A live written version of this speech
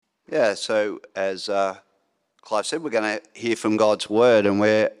Yeah, so as Clive said, we're going to hear from God's Word, and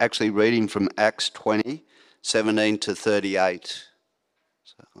we're actually reading from Acts 20, 17 to 38.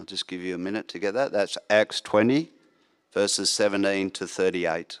 So I'll just give you a minute to get that. That's Acts 20, verses 17 to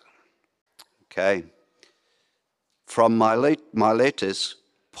 38. Okay. From my letters,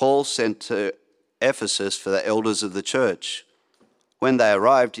 Paul sent to Ephesus for the elders of the church. When they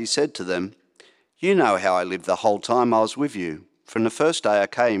arrived, he said to them, "You know how I lived the whole time I was with you, from the first day I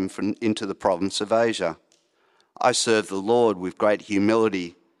came into the province of Asia. I served the Lord with great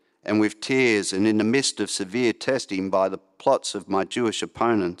humility and with tears and in the midst of severe testing by the plots of my Jewish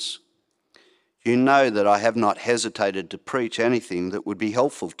opponents. You know that I have not hesitated to preach anything that would be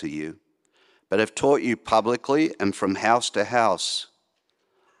helpful to you, but have taught you publicly and from house to house.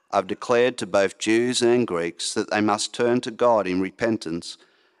 I've declared to both Jews and Greeks that they must turn to God in repentance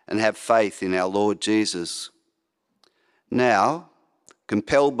and have faith in our Lord Jesus. Now,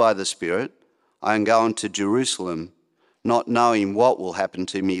 compelled by the Spirit, I am going to Jerusalem, not knowing what will happen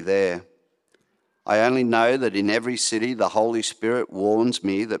to me there. I only know that in every city the Holy Spirit warns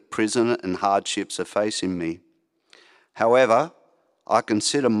me that prison and hardships are facing me. However, I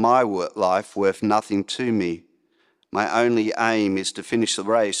consider my life worth nothing to me. My only aim is to finish the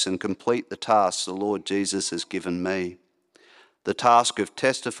race and complete the task the Lord Jesus has given me, the task of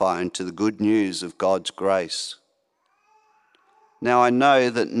testifying to the good news of God's grace. Now I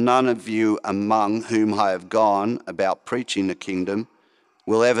know that none of you among whom I have gone about preaching the kingdom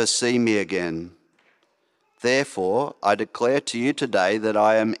will ever see me again. Therefore, I declare to you today that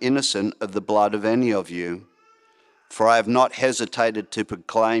I am innocent of the blood of any of you, for I have not hesitated to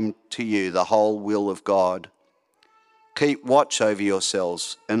proclaim to you the whole will of God. Keep watch over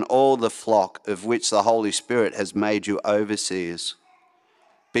yourselves and all the flock of which the Holy Spirit has made you overseers.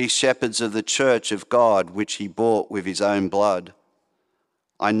 Be shepherds of the church of God, which he bought with his own blood.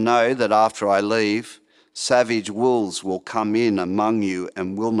 I know that after I leave, savage wolves will come in among you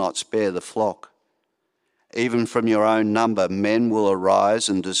and will not spare the flock. Even from your own number, men will arise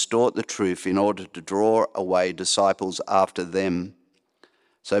and distort the truth in order to draw away disciples after them.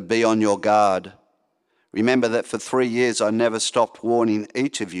 So be on your guard. Remember that for 3 years I never stopped warning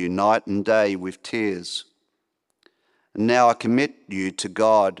each of you night and day with tears. And now I commit you to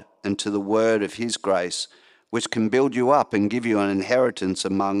God and to the word of his grace, which can build you up and give you an inheritance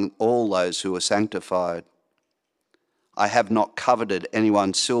among all those who are sanctified. I have not coveted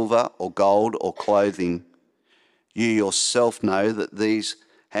anyone's silver or gold or clothing. You yourself know that these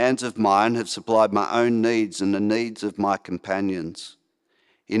hands of mine have supplied my own needs and the needs of my companions.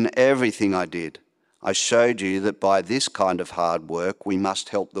 In everything I did, I showed you that by this kind of hard work we must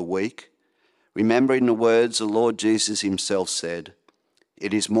help the weak, remembering the words the Lord Jesus himself said,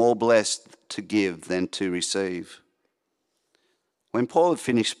 "It is more blessed to give than to receive." When Paul had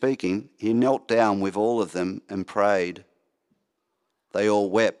finished speaking, he knelt down with all of them and prayed. They all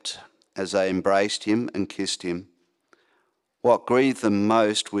wept as they embraced him and kissed him. What grieved them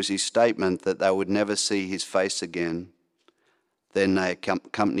most was his statement that they would never see his face again. Then they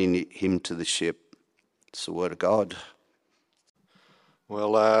accompanied him to the ship. It's the word of God.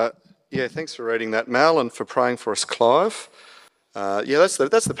 Well, thanks for reading that, Mal, and for praying for us, Clive. That's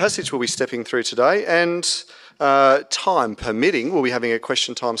the passage we'll be stepping through today, and time permitting, we'll be having a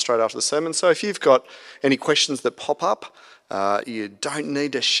question time straight after the sermon. So if you've got any questions that pop up, you don't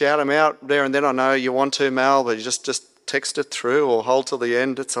need to shout them out there and then. I know you want to, Mal, but you just text it through or hold till the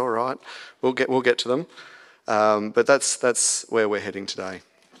end. It's all right. We'll get to them. But that's where we're heading today.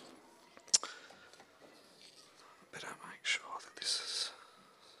 Better make sure that this is.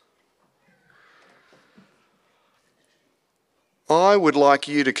 I would like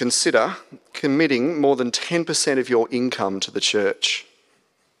you to consider committing more than 10% of your income to the church.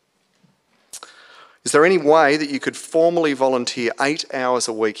 Is there any way that you could formally volunteer 8 hours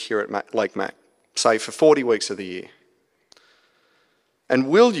a week here at Lake Mac, say for 40 weeks of the year? And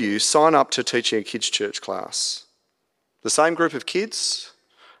will you sign up to teaching a kids' church class? The same group of kids,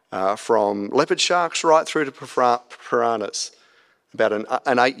 from leopard sharks right through to piranhas, about an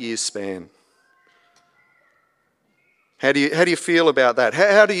 8-year span. How do you feel about that?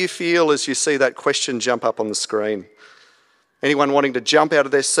 How do you feel as you see that question jump up on the screen? Anyone wanting to jump out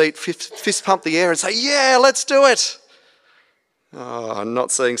of their seat, fist pump the air and say, "Yeah, let's do it"? Oh, I'm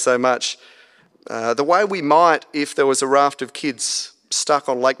not seeing so much. The way we might if there was a raft of kids stuck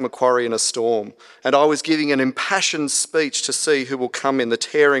on Lake Macquarie in a storm and I was giving an impassioned speech to see who will come in the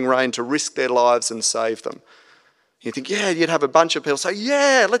tearing rain to risk their lives and save them. You think, yeah, you'd have a bunch of people say,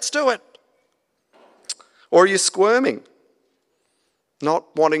 "Yeah, let's do it." Or are you squirming,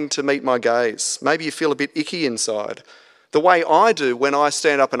 not wanting to meet my gaze? Maybe you feel a bit icky inside. The way I do when I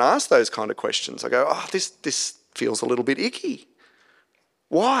stand up and ask those kind of questions. I go, oh, this feels a little bit icky.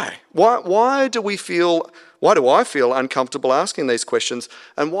 Why? Why do I feel uncomfortable asking these questions?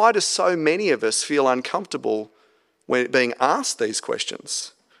 And why do so many of us feel uncomfortable when being asked these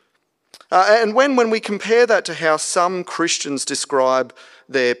questions? And when we compare that to how some Christians describe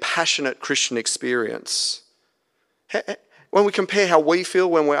their passionate Christian experience, when we compare how we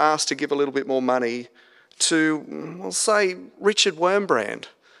feel when we're asked to give a little bit more money to, we'll say, Richard Wurmbrand.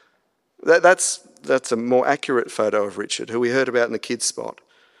 That's a more accurate photo of Richard, who we heard about in the kids' spot.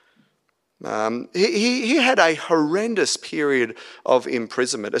 He had a horrendous period of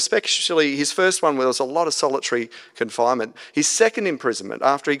imprisonment, especially his first one where there was a lot of solitary confinement. His second imprisonment,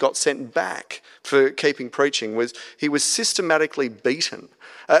 after he got sent back for keeping preaching, was he was systematically beaten.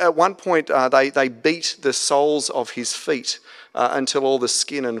 At one point, they beat the soles of his feet until all the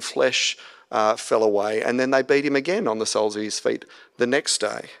skin and flesh fell away, and then they beat him again on the soles of his feet the next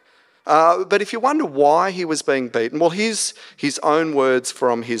day. But if you wonder why he was being beaten, well, here's his own words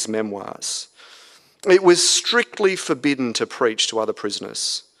from his memoirs. It was strictly forbidden to preach to other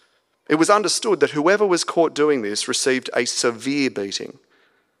prisoners. It was understood that whoever was caught doing this received a severe beating.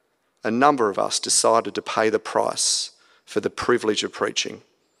 A number of us decided to pay the price for the privilege of preaching.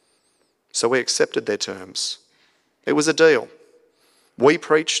 So we accepted their terms. It was a deal. We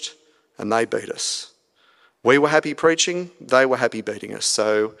preached and they beat us. We were happy preaching, they were happy beating us.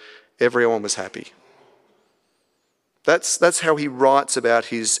 So everyone was happy. That's how he writes about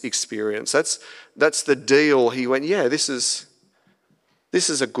his experience. That's the deal. He went, yeah, this is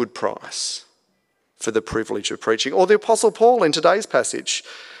a good price for the privilege of preaching. Or the Apostle Paul in today's passage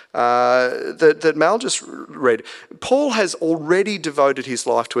that Mal just read. Paul has already devoted his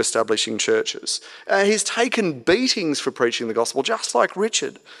life to establishing churches. He's taken beatings for preaching the gospel, just like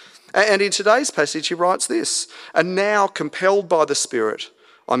Richard. And in today's passage, he writes this: "And now, compelled by the Spirit,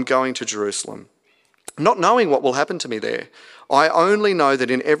 I'm going to Jerusalem, not knowing what will happen to me there. I only know that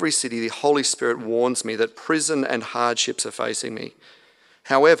in every city the Holy Spirit warns me that prison and hardships are facing me.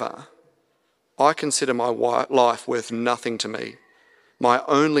 However, I consider my life worth nothing to me. My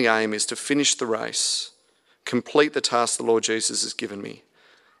only aim is to finish the race, complete the task the Lord Jesus has given me,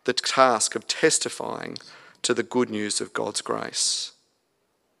 the task of testifying to the good news of God's grace."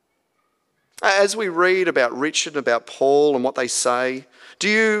 As we read about Richard, about Paul and what they say, do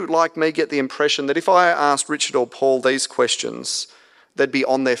you, like me, get the impression that if I asked Richard or Paul these questions, they'd be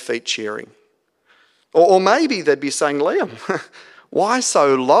on their feet cheering? Or maybe they'd be saying, Liam, why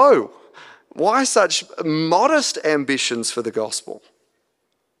so low? Why such modest ambitions for the gospel?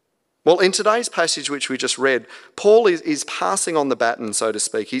 Well, in today's passage which we just read, Paul is passing on the baton, so to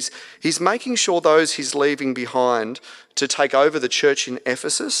speak. He's making sure those he's leaving behind to take over the church in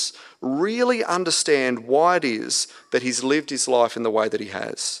Ephesus really understand why it is that he's lived his life in the way that he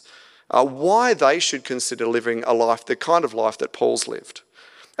has. Why they should consider living a life, the kind of life that Paul's lived.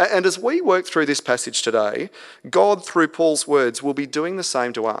 And as we work through this passage today, God, through Paul's words, will be doing the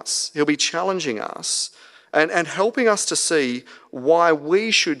same to us. He'll be challenging us and helping us to see why we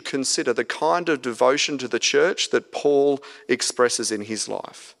should consider the kind of devotion to the church that Paul expresses in his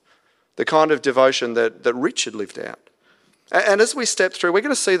life, the kind of devotion that Richard lived out. And as we step through, we're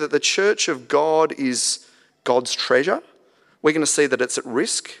going to see that the church of God is God's treasure. We're going to see that it's at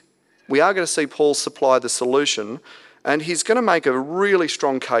risk. We are going to see Paul supply the solution, and he's going to make a really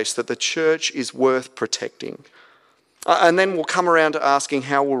strong case that the church is worth protecting. And then we'll come around to asking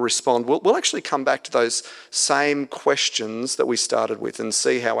how we'll respond. We'll actually come back to those same questions that we started with and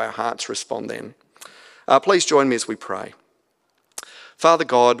see how our hearts respond then. Please join me as we pray. Father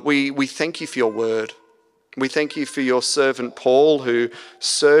God, we thank you for your word. We thank you for your servant Paul, who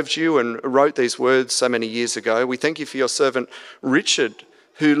served you and wrote these words so many years ago. We thank you for your servant Richard,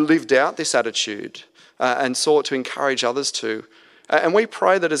 who lived out this attitude and sought to encourage others to. And we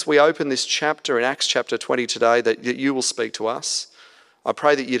pray that as we open this chapter in Acts chapter 20 today, that you will speak to us. I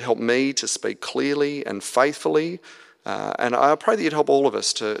pray that you'd help me to speak clearly and faithfully. And I pray that you'd help all of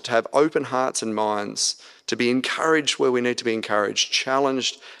us to have open hearts and minds, to be encouraged where we need to be encouraged,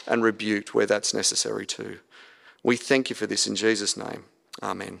 challenged and rebuked where that's necessary too. We thank you for this in Jesus' name.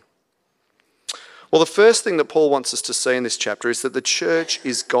 Amen. Well, the first thing that Paul wants us to see in this chapter is that the church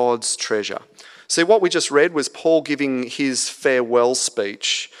is God's treasure. See, what we just read was Paul giving his farewell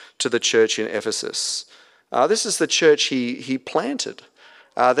speech to the church in Ephesus. This is the church he planted,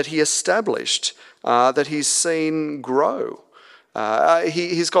 that he established, that he's seen grow.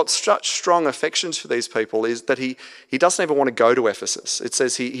 He's got such strong affections for these people is that he doesn't ever want to go to Ephesus. It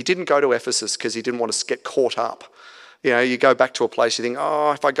says he didn't go to Ephesus because he didn't want to get caught up. You know, you go back to a place, you think,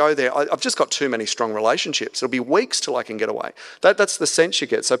 oh, if I go there, I've just got too many strong relationships. It'll be weeks till I can get away. That's the sense you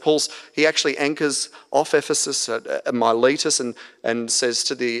get. So he actually anchors off Ephesus at Miletus and says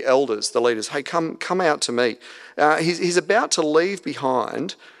to the elders, the leaders, hey, come out to me. He's about to leave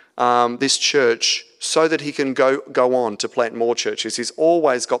behind this church so that he can go on to plant more churches. He's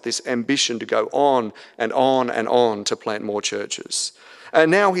always got this ambition to go on and on and on to plant more churches. And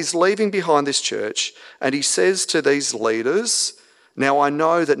now he's leaving behind this church, and he says to these leaders, now I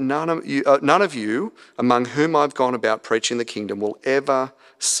know that none of you among whom I've gone about preaching the kingdom will ever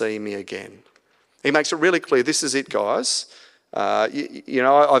see me again. He makes it really clear, this is it, guys. You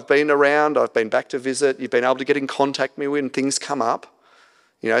know, I've been around, I've been back to visit, you've been able to get in contact with me when things come up.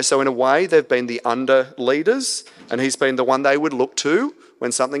 You know, so in a way, they've been the under leaders, and he's been the one they would look to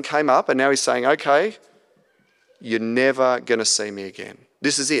when something came up, and now he's saying, okay, you're never going to see me again.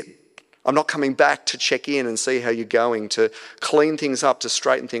 This is it. I'm not coming back to check in and see how you're going, to clean things up, to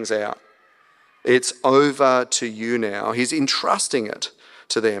straighten things out. It's over to you now. He's entrusting it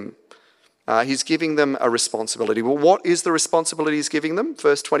to them. He's giving them a responsibility. Well, what is the responsibility he's giving them?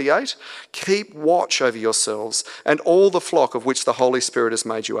 Verse 28, keep watch over yourselves and all the flock of which the Holy Spirit has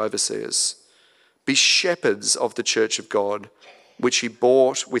made you overseers. Be shepherds of the church of God, which he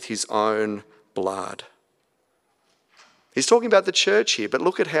bought with his own blood. He's talking about the church here, but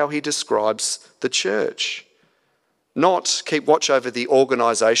look at how he describes the church. Not keep watch over the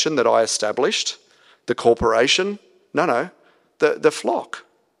organisation that I established, the corporation. No, the flock.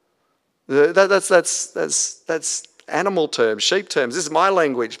 That's animal terms, sheep terms. This is my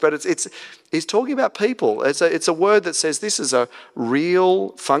language, but he's talking about people. It's a word that says this is a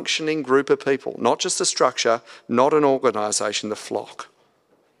real functioning group of people, not just a structure, not an organisation, the flock.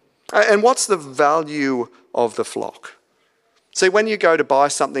 And what's the value of the flock? See, when you go to buy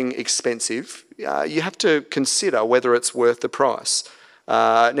something expensive, you have to consider whether it's worth the price.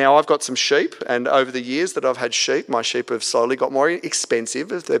 Now, I've got some sheep, and over the years that I've had sheep, my sheep have slowly got more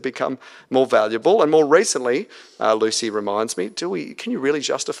expensive as they've become more valuable. And more recently, Lucy reminds me, can you really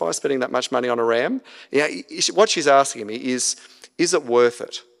justify spending that much money on a ram? Yeah, what she's asking me is it worth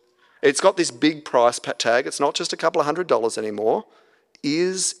it? It's got this big price tag. It's not just a couple of $100s anymore.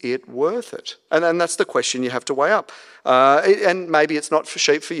 Is it worth it? And that's the question you have to weigh up. And maybe it's not for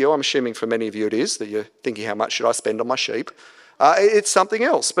sheep for you. I'm assuming for many of you it is, that you're thinking, how much should I spend on my sheep? It's something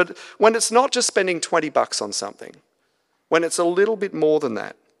else. But when it's not just spending $20 on something, when it's a little bit more than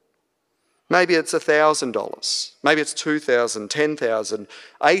that, maybe it's $1,000, maybe it's $2,000, $10,000,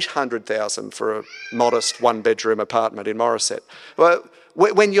 $800,000 for a modest one-bedroom apartment in Morisset. Well,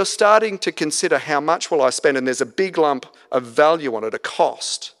 when you're starting to consider how much will I spend and there's a big lump of value on it, a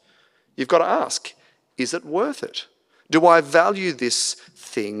cost, you've got to ask, is it worth it? Do I value this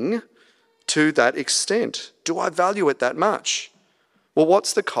thing to that extent? Do I value it that much? Well,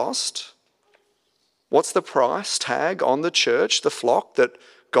 what's the cost? What's the price tag on the church, the flock that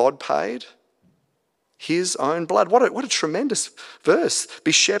God paid? His own blood. What a tremendous verse.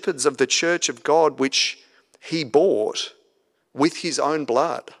 Be shepherds of the church of God, which he bought with his own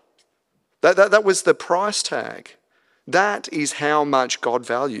blood. That was the price tag. That is how much God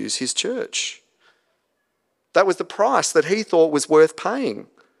values his church. That was the price that he thought was worth paying.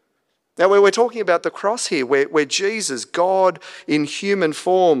 Now, we're talking about the cross here, where Jesus, God in human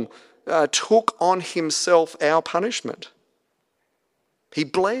form, took on himself our punishment. He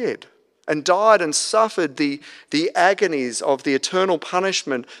bled and died and suffered the agonies of the eternal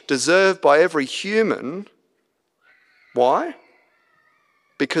punishment deserved by every human. Why?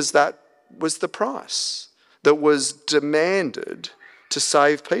 Because that was the price that was demanded to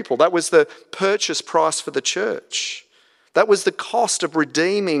save people. That was the purchase price for the church. That was the cost of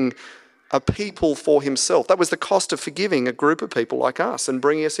redeeming a people for himself. That was the cost of forgiving a group of people like us and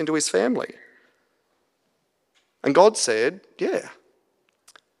bringing us into his family. And God said, yeah,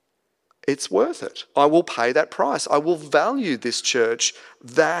 it's worth it. I will pay that price. I will value this church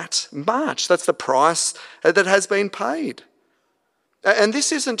that much. That's the price that has been paid. And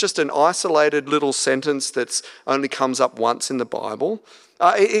this isn't just an isolated little sentence that only comes up once in the Bible.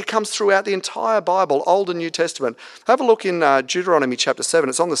 It comes throughout the entire Bible, Old and New Testament. Have a look in Deuteronomy chapter 7.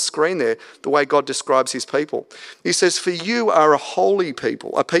 It's on the screen there, the way God describes his people. He says, for you are a holy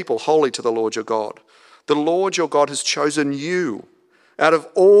people, a people holy to the Lord your God. The Lord your God has chosen you out of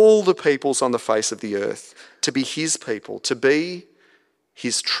all the peoples on the face of the earth to be his people, to be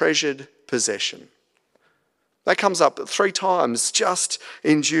his treasured possession. That comes up 3 times just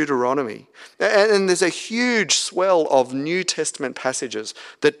in Deuteronomy. And there's a huge swell of New Testament passages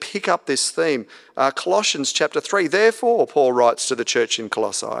that pick up this theme. Colossians chapter 3, therefore, Paul writes to the church in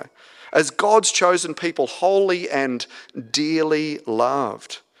Colossae, as God's chosen people, holy and dearly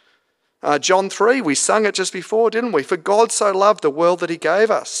loved. John 3, we sung it just before, didn't we? For God so loved the world that he gave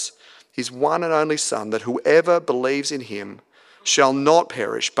us his one and only Son, that whoever believes in him shall not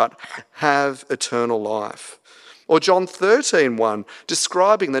perish but have eternal life. Or John 13:1,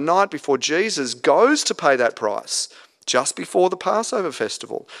 describing the night before Jesus goes to pay that price, just before the Passover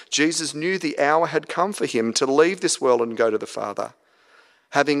festival. Jesus knew the hour had come for him to leave this world and go to the Father.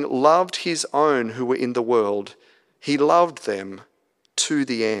 Having loved his own who were in the world, he loved them to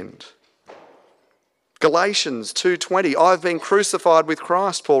the end. Galatians 2:20, I've been crucified with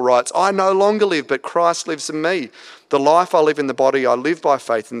Christ, Paul writes. I no longer live, but Christ lives in me. The life I live in the body, I live by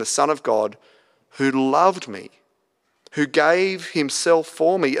faith in the Son of God, who loved me, who gave himself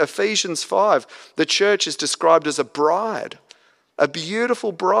for me. Ephesians 5, the church is described as a bride, a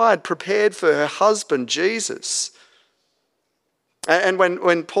beautiful bride prepared for her husband, Jesus. And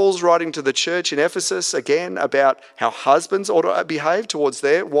when Paul's writing to the church in Ephesus, again, about how husbands ought to behave towards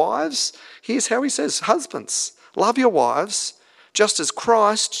their wives, here's how he says, husbands, love your wives, just as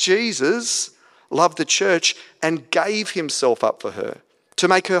Christ, Jesus, loved the church and gave himself up for her, to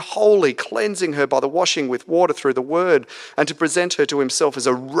make her holy, cleansing her by the washing with water through the word, and to present her to himself as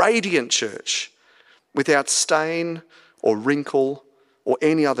a radiant church, without stain or wrinkle or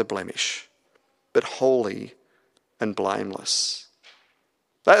any other blemish, but holy and blameless.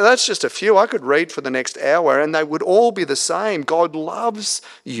 That's just a few. I could read for the next hour and they would all be the same. God loves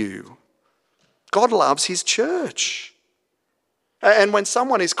you. God loves his church. And when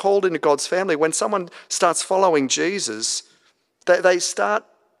someone is called into God's family, when someone starts following Jesus, they start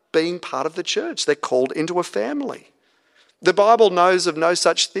being part of the church. They're called into a family. The Bible knows of no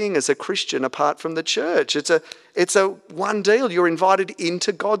such thing as a Christian apart from the church. It's a one deal. You're invited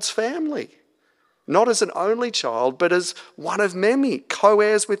into God's family. Not as an only child, but as one of many,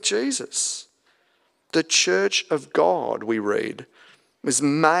 co-heirs with Jesus. The church of God, we read, is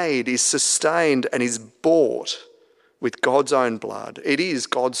made, is sustained, and is bought with God's own blood. It is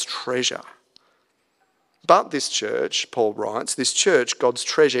God's treasure. But this church, Paul writes, this church, God's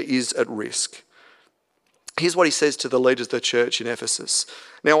treasure, is at risk. Here's what he says to the leaders of the church in Ephesus.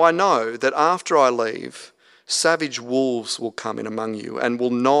 Now I know that after I leave, savage wolves will come in among you and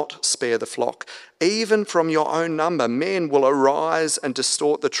will not spare the flock. Even from your own number, men will arise and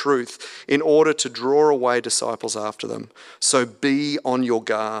distort the truth in order to draw away disciples after them. So be on your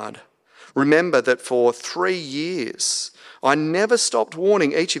guard. Remember that for 3 years, I never stopped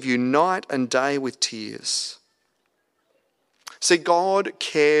warning each of you night and day with tears. See, God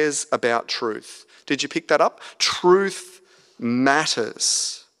cares about truth. Did you pick that up? Truth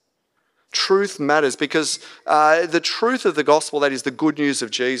matters. Truth matters because the truth of the gospel, that is the good news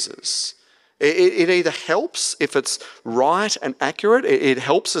of Jesus, it either helps if it's right and accurate, it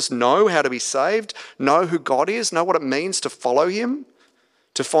helps us know how to be saved, know who God is, know what it means to follow him,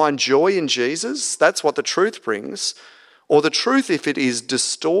 to find joy in Jesus. That's what the truth brings. Or the truth, if it is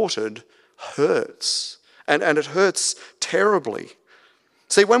distorted, hurts. And it hurts terribly.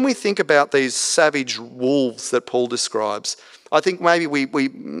 See, when we think about these savage wolves that Paul describes, I think maybe we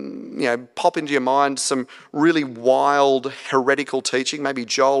pop into your mind some really wild heretical teaching, maybe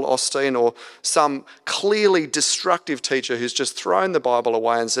Joel Osteen or some clearly destructive teacher who's just thrown the Bible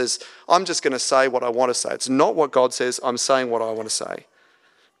away and says, I'm just going to say what I want to say. It's not what God says, I'm saying what I want to say.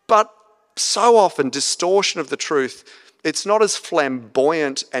 But so often distortion of the truth, it's not as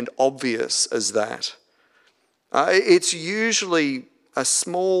flamboyant and obvious as that. It's usually a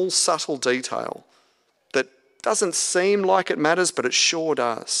small, subtle detail that doesn't seem like it matters, but it sure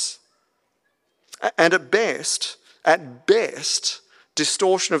does. And at best,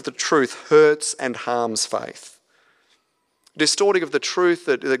 distortion of the truth hurts and harms faith. Distorting of the truth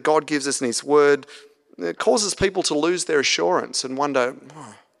that God gives us in his word, it causes people to lose their assurance and wonder,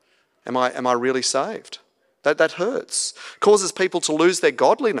 am I really saved? That hurts. Causes people to lose their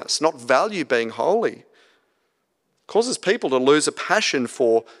godliness, not value being holy. Causes people to lose a passion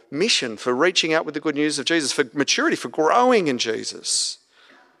for mission, for reaching out with the good news of Jesus, for maturity, for growing in Jesus.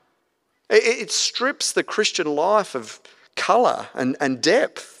 It strips the Christian life of colour and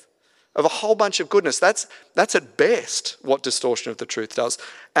depth, of a whole bunch of goodness. That's at best what distortion of the truth does.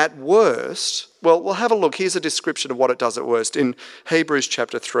 At worst, well, we'll have a look. Here's a description of what it does at worst. In Hebrews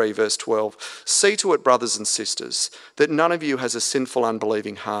chapter 3, verse 12, see to it, brothers and sisters, that none of you has a sinful,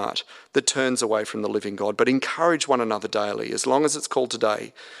 unbelieving heart that turns away from the living God, but encourage one another daily, as long as it's called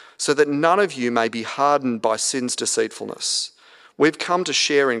today, so that none of you may be hardened by sin's deceitfulness. We've come to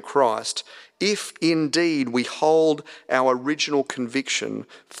share in Christ if indeed we hold our original conviction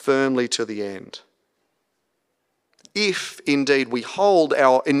firmly to the end. if indeed we hold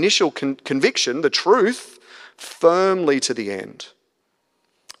our initial conviction, the truth, firmly to the end.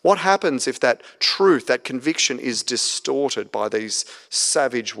 What happens if that truth, that conviction is distorted by these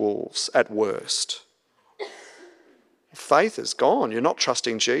savage wolves at worst? Faith is gone. You're not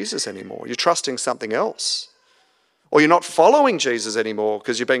trusting Jesus anymore. You're trusting something else. Or you're not following Jesus anymore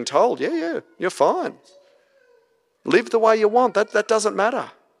because you're being told, yeah, you're fine. Live the way you want. That doesn't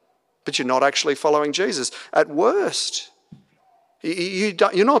matter. But you're not actually following Jesus. At worst,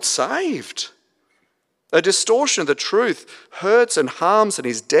 you're not saved. A distortion of the truth hurts and harms and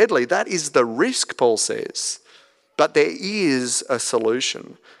is deadly. That is the risk, Paul says. But there is a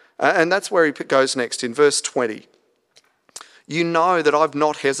solution. And that's where he goes next in verse 20. You know that I've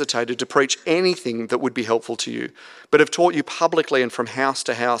not hesitated to preach anything that would be helpful to you, but have taught you publicly and from house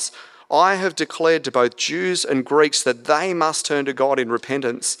to house. I have declared to both Jews and Greeks that they must turn to God in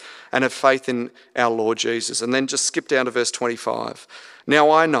repentance and have faith in our Lord Jesus. And then just skip down to verse 25.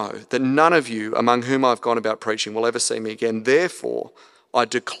 Now I know that none of you among whom I've gone about preaching will ever see me again. Therefore, I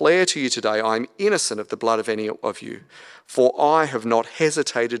declare to you today I am innocent of the blood of any of you, for I have not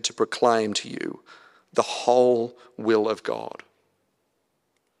hesitated to proclaim to you the whole will of God.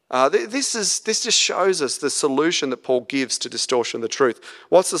 This just shows us the solution that Paul gives to distortion of the truth.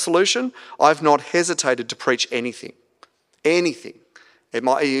 What's the solution? I've not hesitated to preach anything. Anything.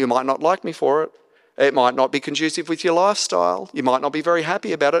 You might not like me for it. It might not be conducive with your lifestyle. You might not be very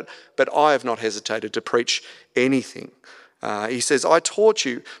happy about it, but I have not hesitated to preach anything. He says, I taught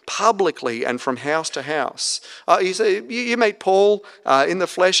you publicly and from house to house. You meet Paul in the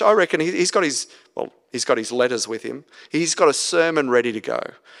flesh. I reckon he's got his letters with him. He's got a sermon ready to go.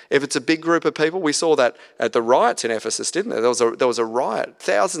 If it's a big group of people, we saw that at the riots in Ephesus, didn't there? There was a riot,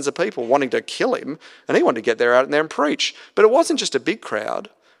 thousands of people wanting to kill him, and he wanted to get out there and preach. But it wasn't just a big crowd.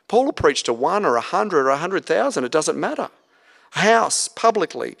 Paul will preach to 1 or 100 or 100,000. It doesn't matter. House,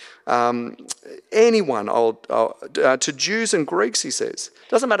 publicly, anyone, to Jews and Greeks, he says.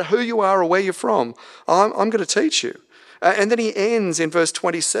 Doesn't matter who you are or where you're from, I'm going to teach you. And then he ends in verse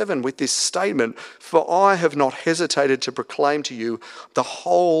 27 with this statement, for I have not hesitated to proclaim to you the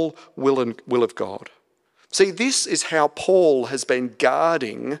whole will of God. See, this is how Paul has been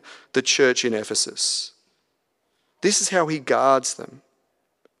guarding the church in Ephesus. This is how he guards them.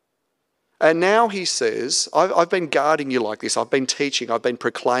 And now he says, I've been guarding you like this. I've been teaching, I've been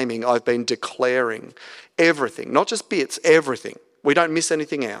proclaiming, I've been declaring everything, not just bits, everything. We don't miss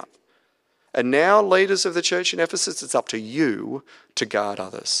anything out. And now, leaders of the church in Ephesus, it's up to you to guard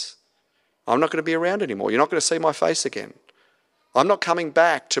others. I'm not going to be around anymore. You're not going to see my face again. I'm not coming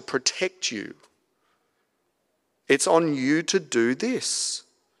back to protect you. It's on you to do this.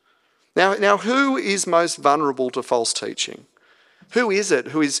 Now, who is most vulnerable to false teaching? Who is it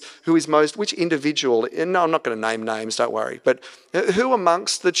who is most, which individual, and no, I'm not going to name names, don't worry, but who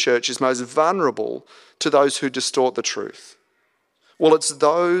amongst the church is most vulnerable to those who distort the truth? Well, it's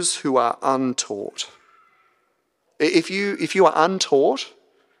those who are untaught. If you are untaught,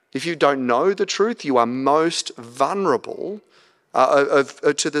 if you don't know the truth, you are most vulnerable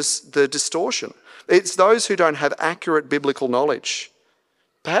to the distortion. It's those who don't have accurate biblical knowledge.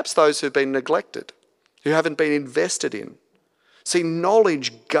 Perhaps those who've been neglected, who haven't been invested in. See,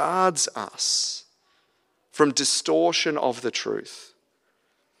 knowledge guards us from distortion of the truth.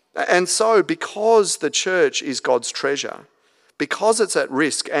 And so, because the church is God's treasure, because it's at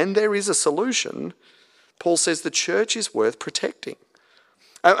risk and there is a solution, Paul says the church is worth protecting.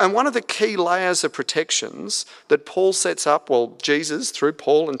 And one of the key layers of protections that Paul sets up, well, Jesus, through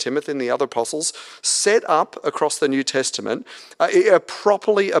Paul and Timothy and the other apostles, set up across the New Testament, are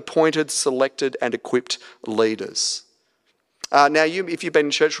properly appointed, selected and equipped leaders. Now, if you've been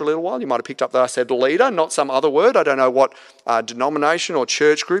in church for a little while, you might have picked up that I said leader, not some other word. I don't know what denomination or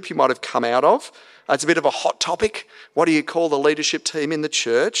church group you might have come out of. It's a bit of a hot topic. What do you call the leadership team in the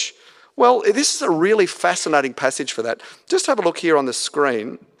church? Well, this is a really fascinating passage for that. Just have a look here on the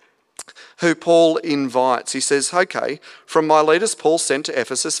screen who Paul invites. He says, okay, from my leaders, Paul sent to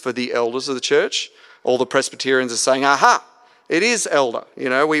Ephesus for the elders of the church. All the Presbyterians are saying, aha, it is elder. You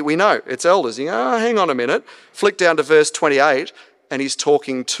know, we know it's elders. You go, oh, hang on a minute. Flick down to verse 28 and he's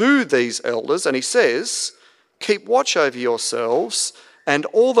talking to these elders and he says, keep watch over yourselves and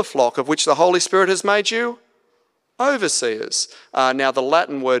all the flock of which the Holy Spirit has made you overseers. Now, the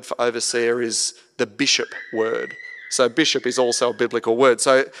Latin word for overseer is the bishop word. So bishop is also a biblical word.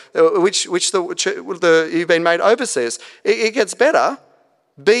 So you've been made overseers. It gets better.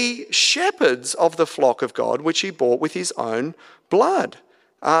 Be shepherds of the flock of God, which he bought with his own blood.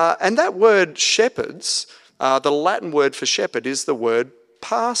 And that word shepherds, the Latin word for shepherd is the word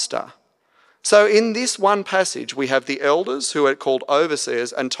pastor. So in this one passage, we have the elders who are called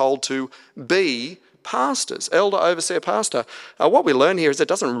overseers and told to be pastors. Elder, overseer, pastor. What we learn here is it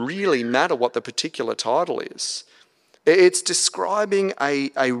doesn't really matter what the particular title is. It's describing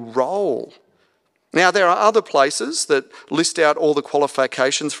a role. Now, there are other places that list out all the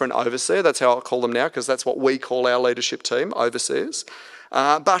qualifications for an overseer. That's how I call them now, because that's what we call our leadership team, overseers.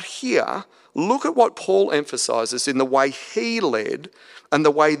 But here, look at what Paul emphasises in the way he led and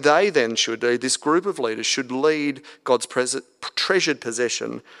the way they then should, this group of leaders should lead God's treasured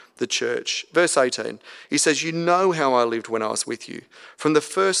possession, the church. Verse 18, he says, "You know how I lived when I was with you. From the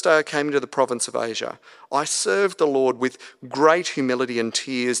first day I came into the province of Asia, I served the Lord with great humility and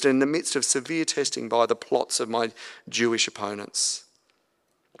tears in the midst of severe testing by the plots of my Jewish opponents."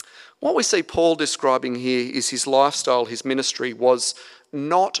 What we see Paul describing here is his lifestyle, his ministry was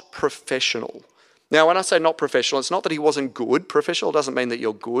not professional. Now, when I say not professional, it's not that he wasn't good. Professional doesn't mean that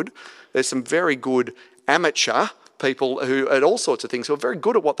you're good. There's some very good amateur people who, at all sorts of things, who are very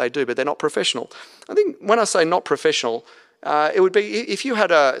good at what they do, but they're not professional. I think when I say not professional, it would be if you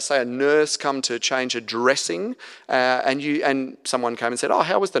had a nurse come to change a dressing, and someone came and said, "Oh,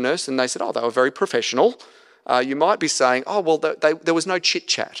 how was the nurse?" And they said, "Oh, they were very professional." You might be saying, "Oh, well, there was no chit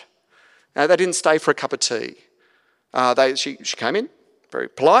chat. They didn't stay for a cup of tea. She came in, very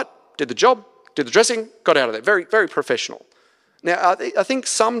polite, did the job, did the dressing, got out of there. Very, very professional." Now, I think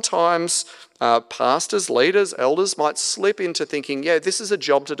sometimes pastors, leaders, elders might slip into thinking, yeah, this is a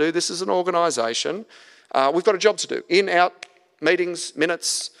job to do, this is an organisation, we've got a job to do. In, out, meetings,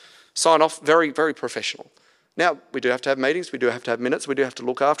 minutes, sign off, very, very professional. Now, we do have to have meetings, we do have to have minutes, we do have to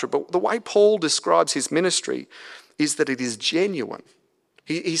look after it, but the way Paul describes his ministry is that it is genuine.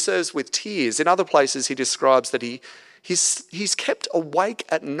 He says with tears. In other places he describes that he's kept awake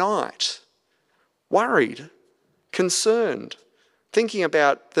at night, worried, concerned, thinking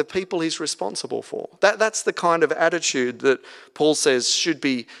about the people he's responsible for. That's the kind of attitude that Paul says should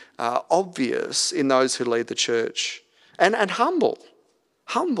be obvious in those who lead the church. And humble,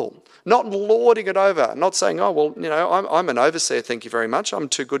 not lording it over, not saying, "Oh, well, I'm an overseer, thank you very much, I'm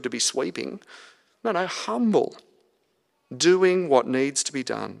too good to be sweeping." No, humble, doing what needs to be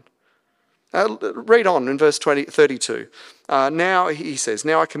done. Read on in verse 32. Now, he says,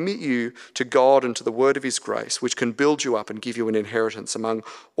 "Now I commit you to God and to the word of his grace, which can build you up and give you an inheritance among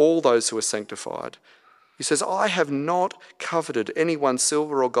all those who are sanctified." He says, "I have not coveted anyone's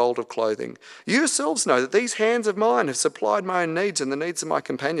silver or gold of clothing. You yourselves know that these hands of mine have supplied my own needs and the needs of my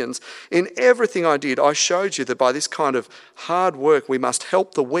companions. In everything I did, I showed you that by this kind of hard work we must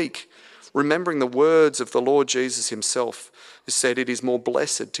help the weak, remembering the words of the Lord Jesus himself, who said, 'It is more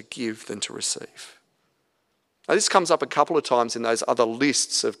blessed to give than to receive.'" Now, this comes up a couple of times in those other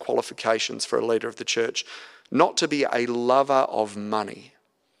lists of qualifications for a leader of the church. Not to be a lover of money,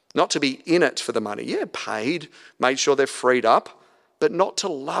 not to be in it for the money. Yeah, paid, made sure they're freed up, but not to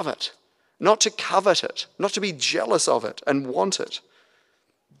love it, not to covet it, not to be jealous of it and want it.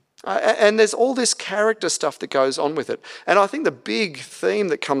 And there's all this character stuff that goes on with it. And I think the big theme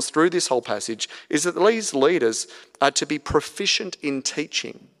that comes through this whole passage is that these leaders are to be proficient in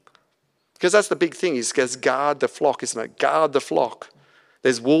teaching. Because that's the big thing, is guard the flock, isn't it? Guard the flock.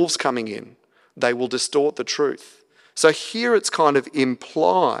 There's wolves coming in. They will distort the truth. So here it's kind of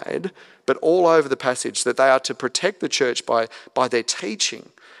implied, but all over the passage, that they are to protect the church by their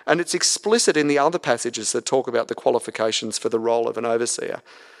teaching. And it's explicit in the other passages that talk about the qualifications for the role of an overseer.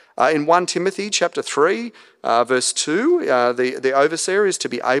 In 1 Timothy chapter 3, verse 2, the overseer is to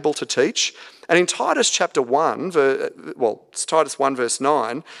be able to teach. And in Titus chapter 1, it's Titus 1 verse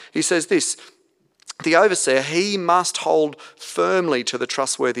 9, he says this, "The overseer, he must hold firmly to the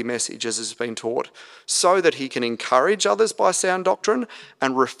trustworthy message as has been taught, so that he can encourage others by sound doctrine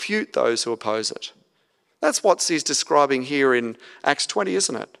and refute those who oppose it." That's what he's describing here in Acts 20,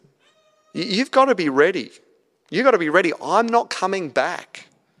 isn't it? You've got to be ready. You've got to be ready. I'm not coming back.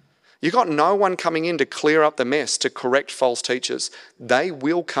 You've got no one coming in to clear up the mess, to correct false teachers. They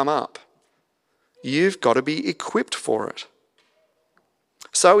will come up. You've got to be equipped for it.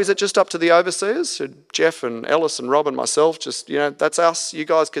 So is it just up to the overseers? Jeff and Ellis and Rob and myself, that's us. You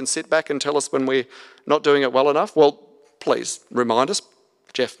guys can sit back and tell us when we're not doing it well enough. Well, please remind us.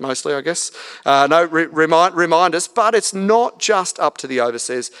 Jeff mostly, I guess. Remind us. But it's not just up to the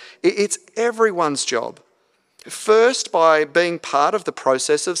overseers. It's everyone's job. First, by being part of the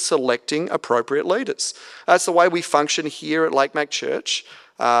process of selecting appropriate leaders. That's the way we function here at Lake Mac Church.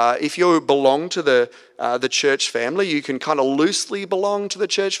 If you belong to the church family, you can kind of loosely belong to the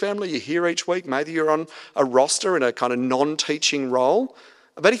church family. You're here each week. Maybe you're on a roster in a kind of non-teaching role.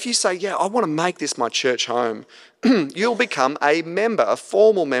 But if you say, yeah, I want to make this my church home, you'll become a member, a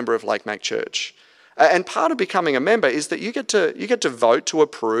formal member of Lake Mac Church. And part of becoming a member is that you get to vote to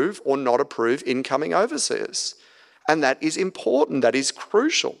approve or not approve incoming overseers. And that is important, that is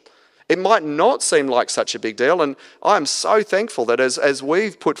crucial. It might not seem like such a big deal, and I'm so thankful that as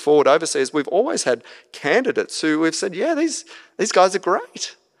we've put forward overseers, we've always had candidates who we've said, yeah, these guys are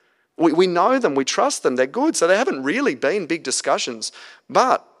great. We know them, we trust them, they're good. So there haven't really been big discussions.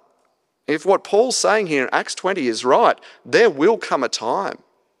 But if what Paul's saying here in Acts 20 is right, there will come a time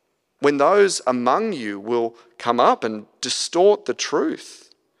when those among you will come up and distort the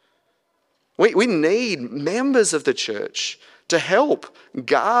truth. We need members of the church to help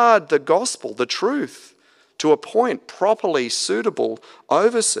guard the gospel, the truth, to appoint properly suitable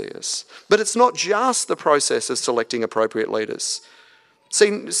overseers. But it's not just the process of selecting appropriate leaders.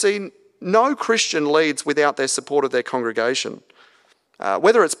 See, no Christian leads without their support of their congregation.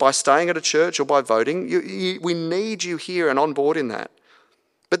 Whether it's by staying at a church or by voting, we need you here and on board in that.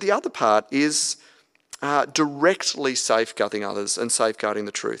 But the other part is directly safeguarding others and safeguarding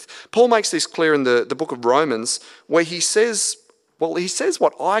the truth. Paul makes this clear in the book of Romans, where he says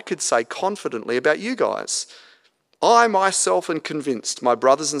what I could say confidently about you guys. I myself am convinced, my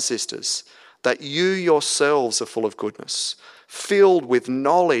brothers and sisters, that you yourselves are full of goodness, filled with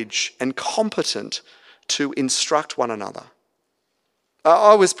knowledge and competent to instruct one another.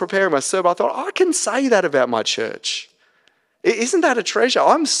 I was preparing my sermon. I thought, I can say that about my church. Isn't that a treasure?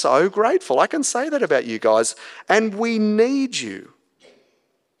 I'm so grateful. I can say that about you guys. And we need you.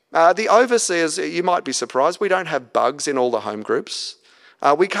 The overseers, you might be surprised, we don't have bugs in all the home groups.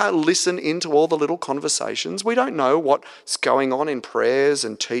 We can't listen into all the little conversations. We don't know what's going on in prayers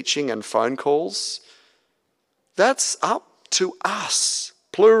and teaching and phone calls. That's up to us,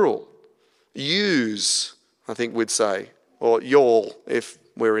 plural. Yous, I think we'd say, or y'all if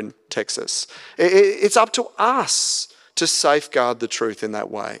we're in Texas. It's up to us to safeguard the truth in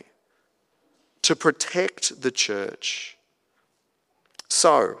that way, to protect the church.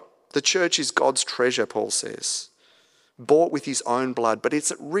 So, the church is God's treasure, Paul says, bought with his own blood, but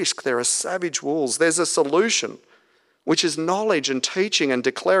it's at risk. There are savage wolves. There's a solution, which is knowledge and teaching and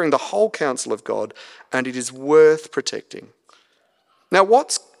declaring the whole counsel of God, and it is worth protecting. Now,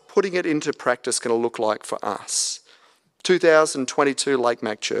 what's putting it into practice going to look like for us? 2022 Lake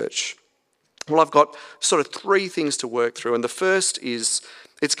Mac Church. Well, I've got sort of three things to work through, and the first is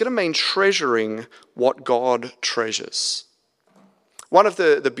it's going to mean treasuring what God treasures. One of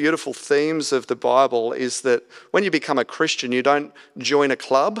the beautiful themes of the Bible is that when you become a Christian, you don't join a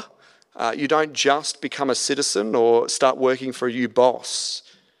club. You don't just become a citizen or start working for a new boss.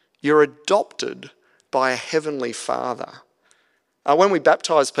 You're adopted by a heavenly Father. When we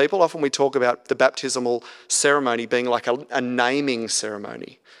baptise people, often we talk about the baptismal ceremony being like a naming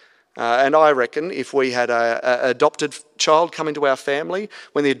ceremony. And I reckon if we had an adopted child come into our family,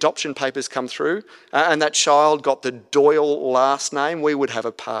 when the adoption papers come through, and that child got the Doyle last name, we would have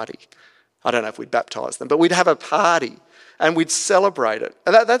a party. I don't know if we'd baptise them, but we'd have a party and we'd celebrate it.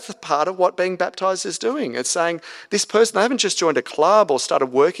 And that's part of what being baptised is doing. It's saying this person, they haven't just joined a club or started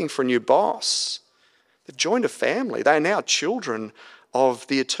working for a new boss. They've joined a family. They are now children of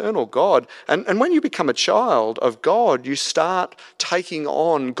the eternal God. And when you become a child of God, you start taking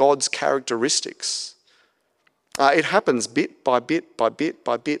on God's characteristics. It happens bit by bit by bit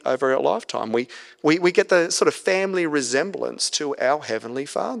by bit over our lifetime. We get the sort of family resemblance to our Heavenly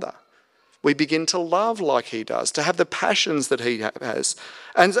Father. We begin to love like he does, to have the passions that he has.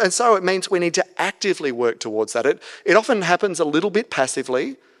 And so it means we need to actively work towards that. It often happens a little bit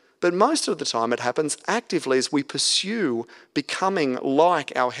passively, but most of the time it happens actively as we pursue becoming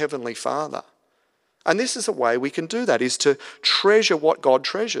like our Heavenly Father. And this is a way we can do that, is to treasure what God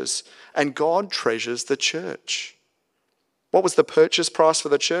treasures. And God treasures the church. What was the purchase price for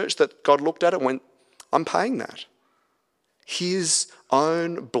the church that God looked at it and went, I'm paying that? His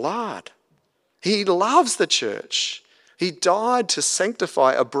own blood. He loves the church. He died to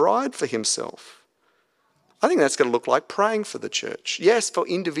sanctify a bride for himself. I think that's going to look like praying for the church. Yes, for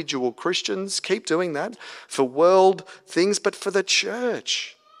individual Christians, keep doing that. For world things, but for the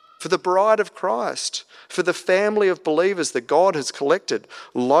church, for the bride of Christ, for the family of believers that God has collected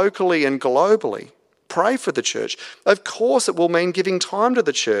locally and globally. Pray for the church. Of course, it will mean giving time to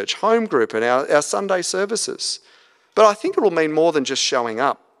the church, home group and our Sunday services. But I think it will mean more than just showing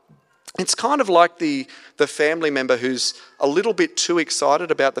up. It's kind of like the family member who's a little bit too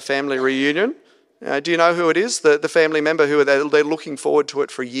excited about the family reunion Do you know who it is? The family member who they're looking forward to it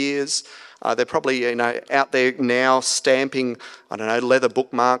for years. They're probably out there now stamping, leather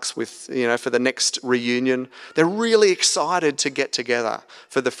bookmarks with for the next reunion. They're really excited to get together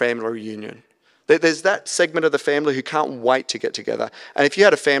for the family reunion. There's that segment of the family who can't wait to get together. And if you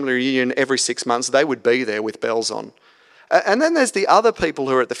had a family reunion every 6 months, they would be there with bells on. And then there's the other people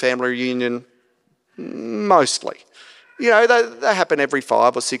who are at the family reunion mostly. They happen every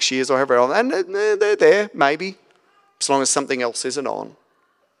 5 or 6 years or however long, and they're there, maybe, as long as something else isn't on.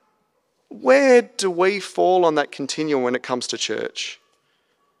 Where do we fall on that continuum when it comes to church?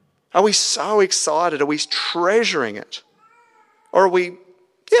 Are we so excited? Are we treasuring it? Or are we,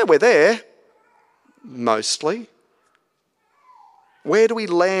 we're there, mostly. Where do we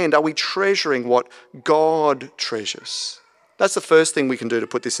land? Are we treasuring what God treasures? That's the first thing we can do to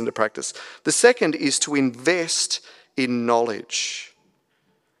put this into practice. The second is to invest in knowledge.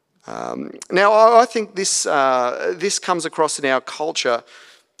 Now, I think this comes across in our culture.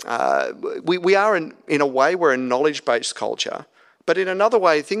 We are, in a way, we're a knowledge-based culture. But in another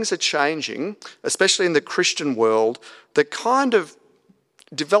way, things are changing, especially in the Christian world, that kind of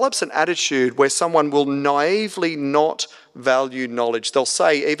develops an attitude where someone will naively not value knowledge. They'll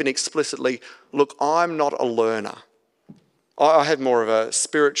say, even explicitly, look, I'm not a learner. I have more of a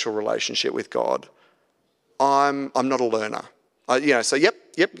spiritual relationship with God. I'm not a learner. So yep,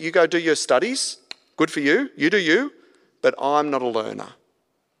 you go do your studies. Good for you. You do you. But I'm not a learner.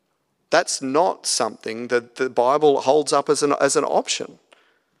 That's not something that the Bible holds up as an option.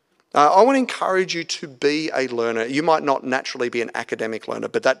 I want to encourage you to be a learner. You might not naturally be an academic learner,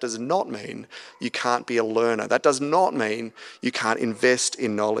 but that does not mean you can't be a learner. That does not mean you can't invest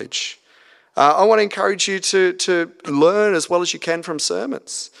in knowledge. I want to encourage you to learn as well as you can from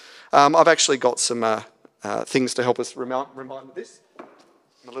sermons. I've actually got some things to help us remind of this.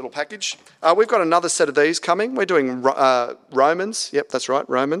 A little package. We've got another set of these coming. We're doing Romans. Yep, that's right,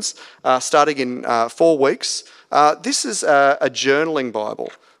 Romans. Starting in 4 weeks. This is a journaling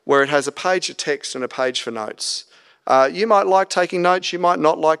Bible where it has a page of text and a page for notes. You might like taking notes. You might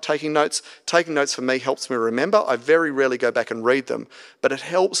not like taking notes. Taking notes for me helps me remember. I very rarely go back and read them, but it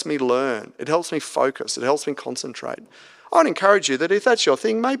helps me learn. It helps me focus. It helps me concentrate. I'd encourage you that if that's your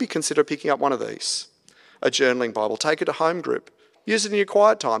thing, maybe consider picking up one of these. A journaling Bible. Take it to home group. Use it in your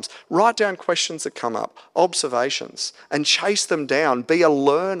quiet times. Write down questions that come up, observations, and chase them down. Be a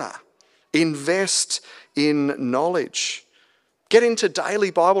learner. Invest in knowledge. Get into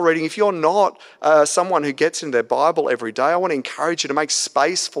daily Bible reading. If you're not someone who gets into their Bible every day, I want to encourage you to make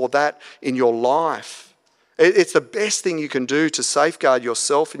space for that in your life. It's the best thing you can do to safeguard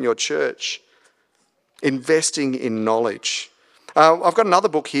yourself and your church. Investing in knowledge. I've got another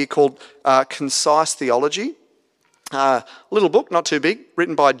book here called Concise Theology. Little book, not too big,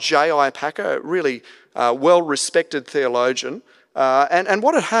 written by J.I. Packer, a really well-respected theologian. And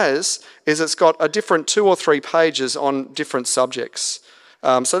what it has is it's got a different 2 or 3 pages on different subjects.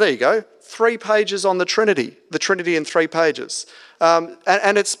 So there you go, 3 pages on the Trinity in 3 pages.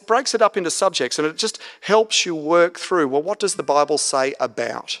 And it breaks it up into subjects, and it just helps you work through, well, what does the Bible say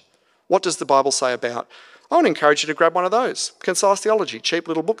about? What does the Bible say about? I want to encourage you to grab one of those. Concise Theology, cheap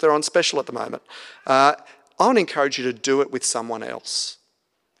little book. They're on special at the moment. I want to encourage you to do it with someone else.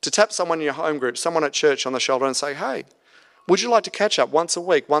 To tap someone in your home group, someone at church on the shoulder and say, hey, would you like to catch up once a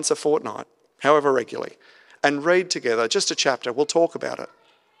week, once a fortnight, however regularly, and read together just a chapter? We'll talk about it.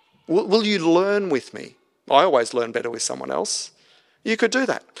 Will you learn with me? I always learn better with someone else. You could do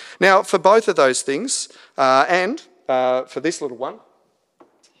that. Now, for both of those things, and for this little one,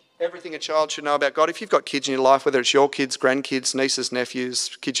 everything a child should know about God. If you've got kids in your life, whether it's your kids, grandkids, nieces,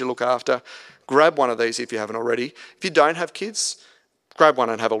 nephews, kids you look after, grab one of these if you haven't already. If you don't have kids, grab one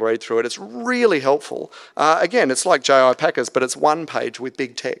and have a read through it. It's really helpful. Again, it's like J.I. Packer's, but it's 1 page with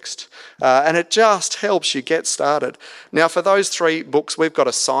big text. And it just helps you get started. Now, for those 3 books, we've got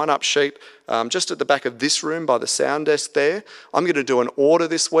a sign-up sheet just at the back of this room by the sound desk there. I'm going to do an order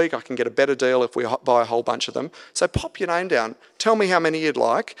this week. I can get a better deal if we buy a whole bunch of them. So pop your name down. Tell me how many you'd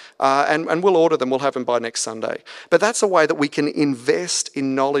like, and we'll order them. We'll have them by next Sunday. But that's a way that we can invest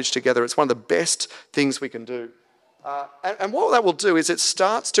in knowledge together. It's one of the best things we can do. And what that will do is it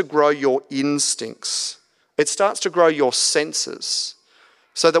starts to grow your instincts. It starts to grow your senses.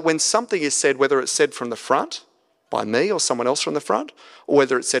 So that when something is said, whether it's said from the front, by me or someone else from the front, or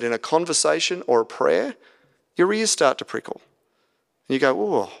whether it's said in a conversation or a prayer, your ears start to prickle. And you go,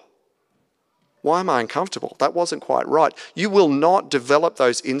 oh, why am I uncomfortable? That wasn't quite right. You will not develop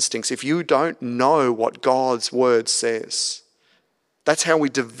those instincts if you don't know what God's word says. That's how we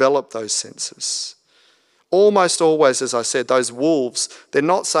develop those senses. Almost always, as I said, those wolves, they're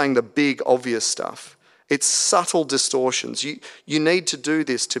not saying the big, obvious stuff. It's subtle distortions. You need to do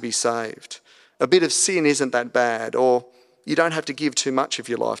this to be saved. A bit of sin isn't that bad, or you don't have to give too much of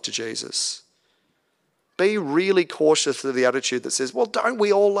your life to Jesus. Be really cautious of the attitude that says, well, don't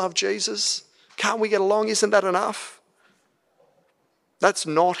we all love Jesus? Can't we get along? Isn't that enough? That's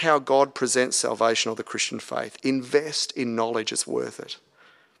not how God presents salvation or the Christian faith. Invest in knowledge, it's worth it.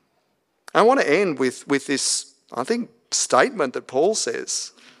 I want to end with this, I think, statement that Paul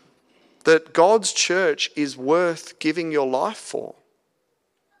says, that God's church is worth giving your life for.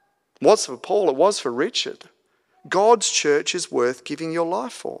 It was for Paul, it was for Richard. God's church is worth giving your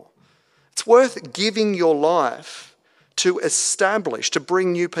life for. It's worth giving your life to establish, to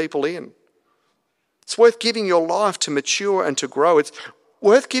bring new people in. It's worth giving your life to mature and to grow. It's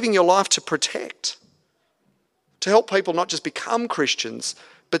worth giving your life to protect, to help people not just become Christians,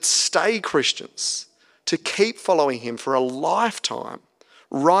 but stay Christians, to keep following him for a lifetime,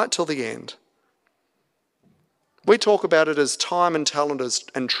 right till the end. We talk about it as time and talent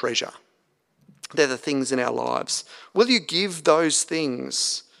and treasure. They're the things in our lives. Will you give those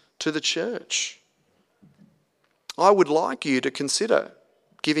things to the church? I would like you to consider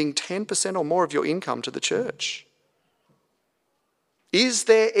giving 10% or more of your income to the church. Is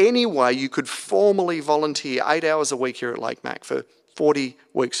there any way you could formally volunteer 8 hours a week here at Lake Mac for 40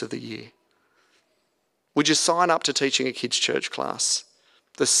 weeks of the year? Would you sign up to teaching a kids' church class?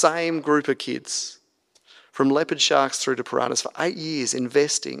 The same group of kids, from leopard sharks through to piranhas, for 8 years,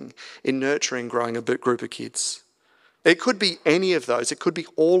 investing in nurturing, growing a group of kids. It could be any of those. It could be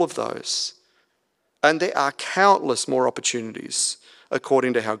all of those. And there are countless more opportunities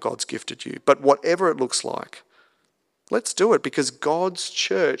according to how God's gifted you. But whatever it looks like, let's do it, because God's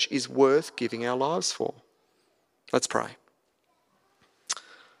church is worth giving our lives for. Let's pray.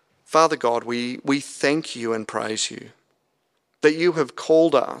 Father God, we thank you and praise you that you have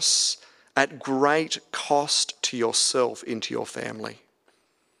called us at great cost to yourself into your family.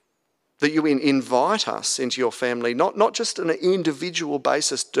 That you invite us into your family, not just on an individual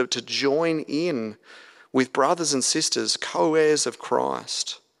basis to join in with brothers and sisters, co-heirs of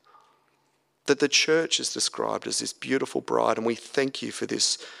Christ. That the church is described as this beautiful bride, and we thank you for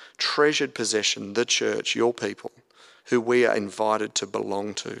this treasured possession, the church, your people, who we are invited to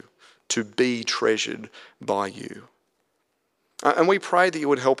belong to be treasured by you. And we pray that you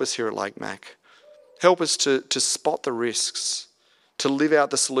would help us here at Lake Mac. Help us to spot the risks, to live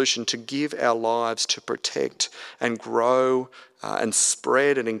out the solution, to give our lives to protect and grow and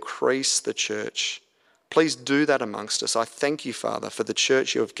spread and increase the church. Please do that amongst us. I thank you, Father, for the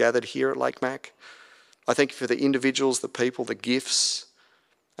church you have gathered here at Lake Mac. I thank you for the individuals, the people, the gifts.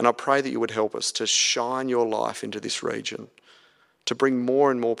 And I pray that you would help us to shine your life into this region, to bring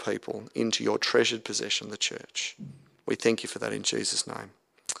more and more people into your treasured possession, the church. We thank you for that in Jesus' name.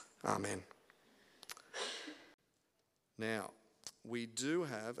 Amen. Now, we do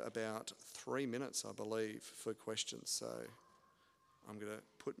have about 3 minutes, I believe, for questions. So I'm going to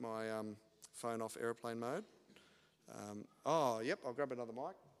put my phone off airplane mode. I'll grab another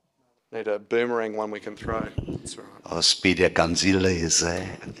mic. Need a boomerang one we can throw. That's right. Oh, Speedy Gonzilla is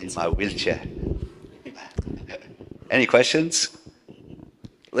in my wheelchair. Any questions?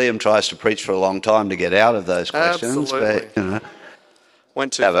 Liam tries to preach for a long time to get out of those questions. Absolutely. But,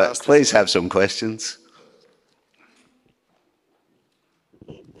 Went too fast. Please have some questions.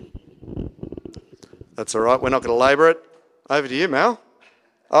 That's all right. We're not going to labour it. Over to you, Mal.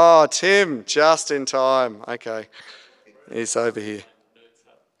 Oh, Tim, just in time. Okay. He's over here.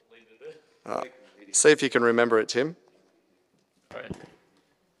 See if you can remember it, Tim.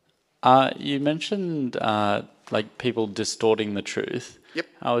 You mentioned people distorting the truth. Yep.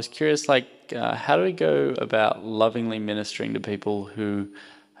 I was curious, how do we go about lovingly ministering to people who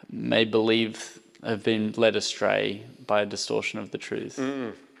may believe have been led astray by a distortion of the truth?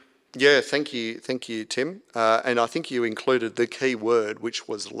 Yeah, thank you, Tim. And I think you included the key word, which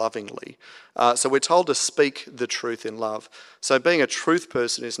was lovingly. So we're told to speak the truth in love. So being a truth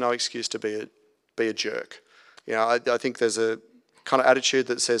person is no excuse to be a jerk. You know, I think there's a kind of attitude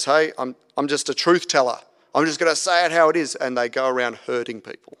that says, "Hey, I'm just a truth teller. I'm just going to say it how it is," and they go around hurting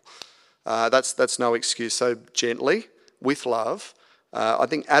people. That's no excuse. So gently, with love. I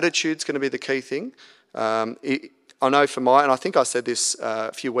think attitude's going to be the key thing. I know for and I think I said this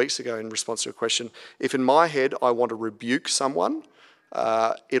a few weeks ago in response to a question, if in my head I want to rebuke someone,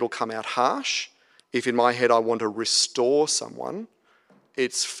 it'll come out harsh. If in my head I want to restore someone,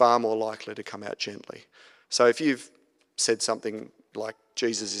 it's far more likely to come out gently. So if you've said something like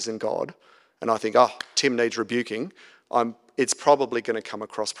Jesus isn't God, and I think, Tim needs rebuking, it's probably going to come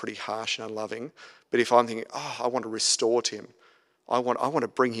across pretty harsh and unloving. But if I'm thinking, oh, I want to restore Tim, I want to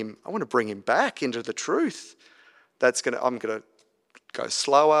bring him back into the truth, I'm going to go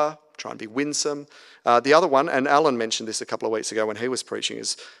slower, try and be winsome. The other one, and Alan mentioned this a couple of weeks ago when he was preaching,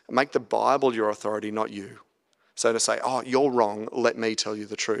 is make the Bible your authority, not you. So to say, oh, you're wrong, let me tell you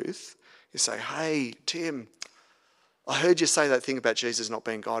the truth. You say, hey, Tim, I heard you say that thing about Jesus not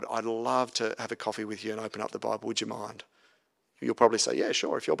being God. I'd love to have a coffee with you and open up the Bible. Would you mind? You'll probably say, yeah,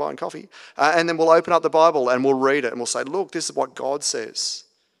 sure, if you're buying coffee. And then we'll open up the Bible and we'll read it and we'll say, look, this is what God says.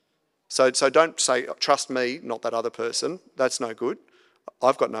 So don't say, trust me, not that other person. That's no good.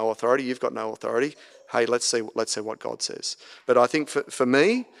 I've got no authority. You've got no authority. Hey, let's see what God says. But I think for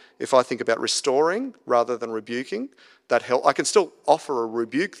me, if I think about restoring rather than rebuking, that help. I can still offer a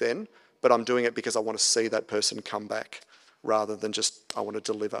rebuke then, but I'm doing it because I want to see that person come back rather than just I want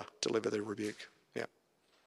to deliver the rebuke.